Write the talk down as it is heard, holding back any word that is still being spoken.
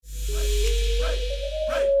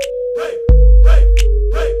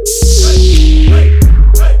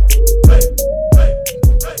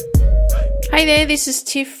there, this is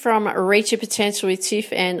Tiff from Reach Your Potential with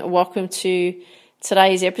Tiff, and welcome to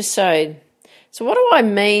today's episode. So what do I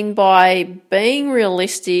mean by being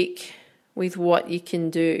realistic with what you can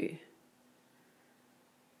do?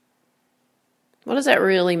 What does that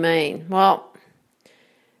really mean? Well,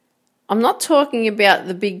 I'm not talking about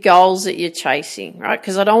the big goals that you're chasing, right?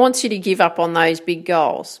 Because I don't want you to give up on those big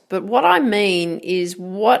goals. But what I mean is,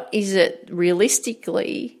 what is it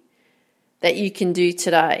realistically that you can do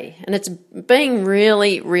today? And it's being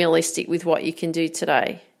really realistic with what you can do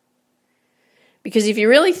today. Because if you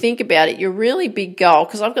really think about it, your really big goal,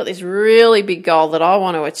 because I've got this really big goal that I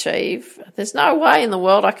want to achieve, there's no way in the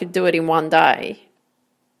world I could do it in one day.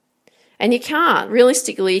 And you can't.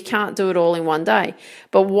 Realistically, you can't do it all in one day.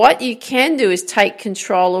 But what you can do is take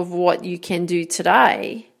control of what you can do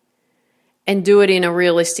today and do it in a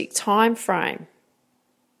realistic time frame.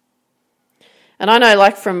 And I know,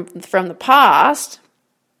 like from the past,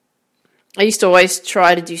 I used to always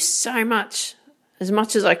try to do so much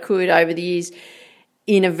as I could over the years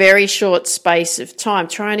in a very short space of time,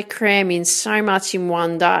 trying to cram in so much in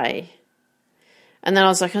one day. And then I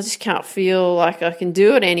was like, I just can't feel like I can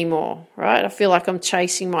do it anymore, right? I feel like I'm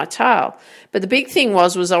chasing my tail. But the big thing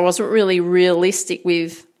was I wasn't really realistic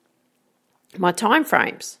with my time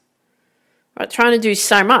frames. Right? Trying to do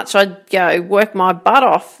so much. I'd go work my butt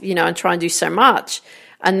off, and try and do so much.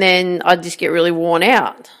 And then I'd just get really worn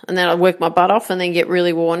out. And then I'd work my butt off and then get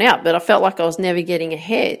really worn out. But I felt like I was never getting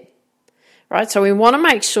ahead, right? So we want to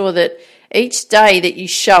make sure that each day that you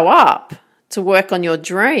show up to work on your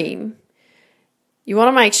dream, you want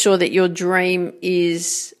to make sure that your dream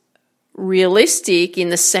is realistic in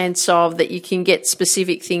the sense of that you can get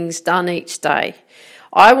specific things done each day.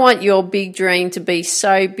 I want your big dream to be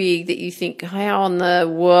so big that you think, how in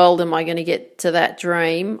the world am I going to get to that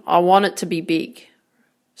dream? I want it to be big.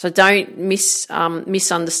 So don't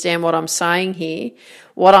misunderstand what I'm saying here.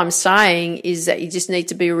 What I'm saying is that you just need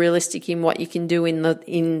to be realistic in what you can do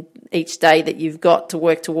in each day that you've got to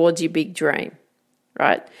work towards your big dream,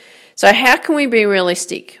 right? So how can we be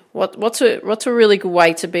realistic? What's a really good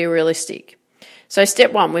way to be realistic? So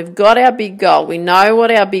step one, we've got our big goal. We know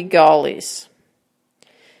what our big goal is.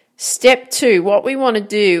 Step two, what we want to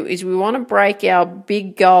do is we want to break our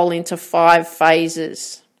big goal into 5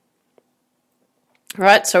 phases.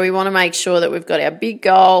 Right? So we want to make sure that we've got our big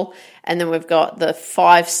goal and then we've got the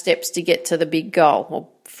 5 steps to get to the big goal, or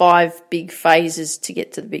 5 big phases to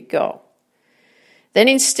get to the big goal. Then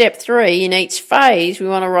in step 3, in each phase, we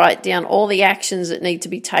want to write down all the actions that need to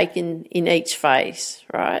be taken in each phase,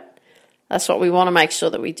 right? That's what we want to make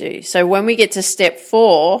sure that we do. So when we get to step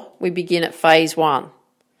 4, we begin at phase 1,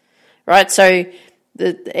 right? So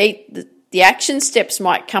the action steps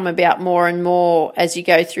might come about more and more as you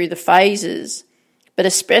go through the phases, but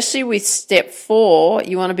especially with step 4,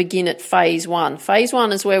 you want to begin at phase 1. Phase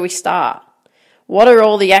 1 is where we start. What are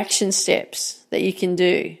all the action steps that you can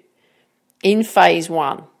do in phase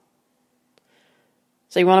 1?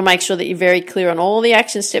 So you want to make sure that you're very clear on all the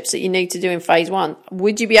action steps that you need to do in phase 1.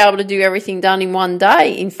 Would you be able to do everything done in one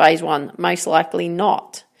day in phase 1? Most likely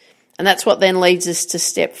not. And that's what then leads us to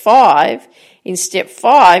step 5. In step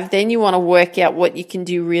 5, then you want to work out what you can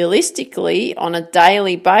do realistically on a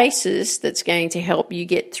daily basis that's going to help you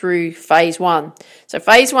get through phase 1. So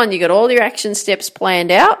phase 1, you got all your action steps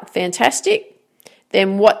planned out. Fantastic.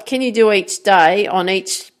 Then what can you do each day on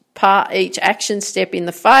each action step in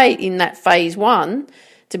that phase 1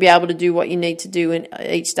 to be able to do what you need to do in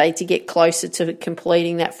each day to get closer to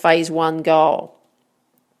completing that phase 1 goal.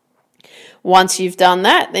 Once you've done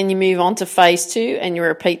that, then you move on to phase 2 and you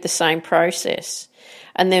repeat the same process.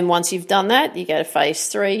 And then once you've done that, you go to phase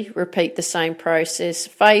 3, repeat the same process.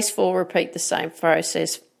 Phase 4, repeat the same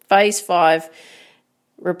process. Phase 5,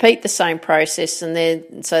 repeat the same process, and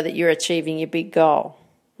then so that you're achieving your big goal.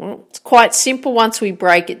 Well, it's quite simple once we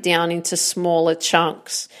break it down into smaller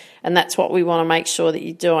chunks, and that's what we want to make sure that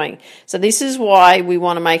you're doing. So this is why we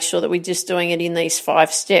want to make sure that we're just doing it in these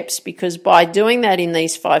 5 steps, because by doing that in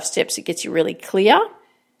these 5 steps, it gets you really clear.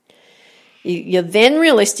 You're then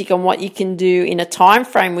realistic on what you can do in a time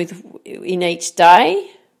frame in each day,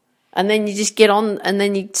 and then you just get on and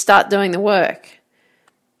then you start doing the work.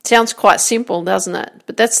 Sounds quite simple, doesn't it?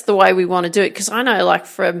 But that's the way we want to do it, because I know, like,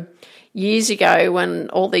 from years ago, when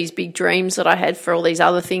all these big dreams that I had for all these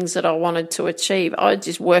other things that I wanted to achieve, I'd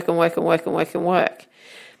just work and work and work and work and work.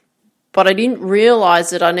 But I didn't realise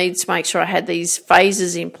that I needed to make sure I had these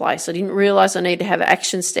phases in place. I didn't realise I needed to have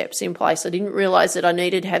action steps in place. I didn't realise that I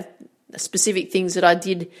needed to have specific things that I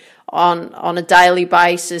did on a daily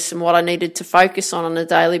basis and what I needed to focus on a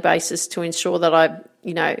daily basis to ensure that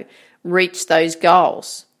I, reached those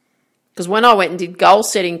goals. Because when I went and did goal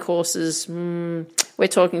setting courses, we're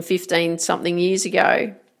talking 15 something years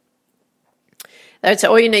ago, they would say,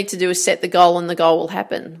 all you need to do is set the goal and the goal will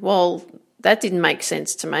happen. Well, that didn't make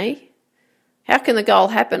sense to me. How can the goal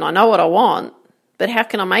happen? I know what I want, but how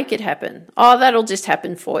can I make it happen? Oh, that'll just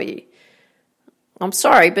happen for you. I'm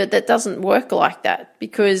sorry, but that doesn't work like that,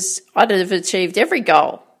 because I'd have achieved every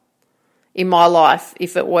goal in my life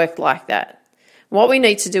if it worked like that. What we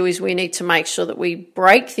need to do is we need to make sure that we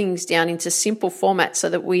break things down into simple formats so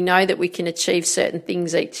that we know that we can achieve certain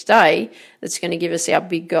things each day that's going to give us our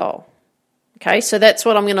big goal. Okay, so that's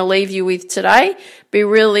what I'm going to leave you with today. Be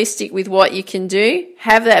realistic with what you can do.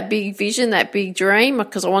 Have that big vision, that big dream,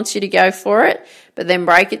 because I want you to go for it, but then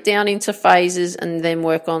break it down into phases and then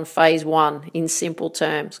work on phase 1 in simple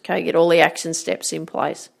terms. Okay, get all the action steps in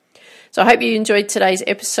place. So I hope you enjoyed today's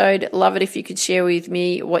episode. Love it if you could share with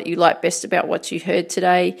me what you like best about what you heard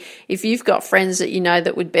today. If you've got friends that you know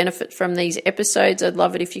that would benefit from these episodes, I'd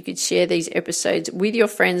love it if you could share these episodes with your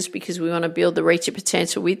friends, because we want to build the Reach Your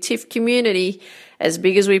Potential with Tiff community as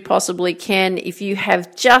big as we possibly can. If you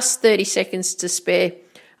have just 30 seconds to spare,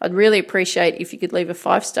 I'd really appreciate if you could leave a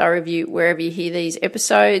 5-star review wherever you hear these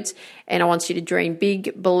episodes. And I want you to dream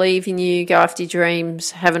big, believe in you, go after your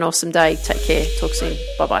dreams. Have an awesome day. Take care. Talk soon.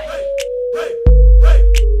 Bye-bye.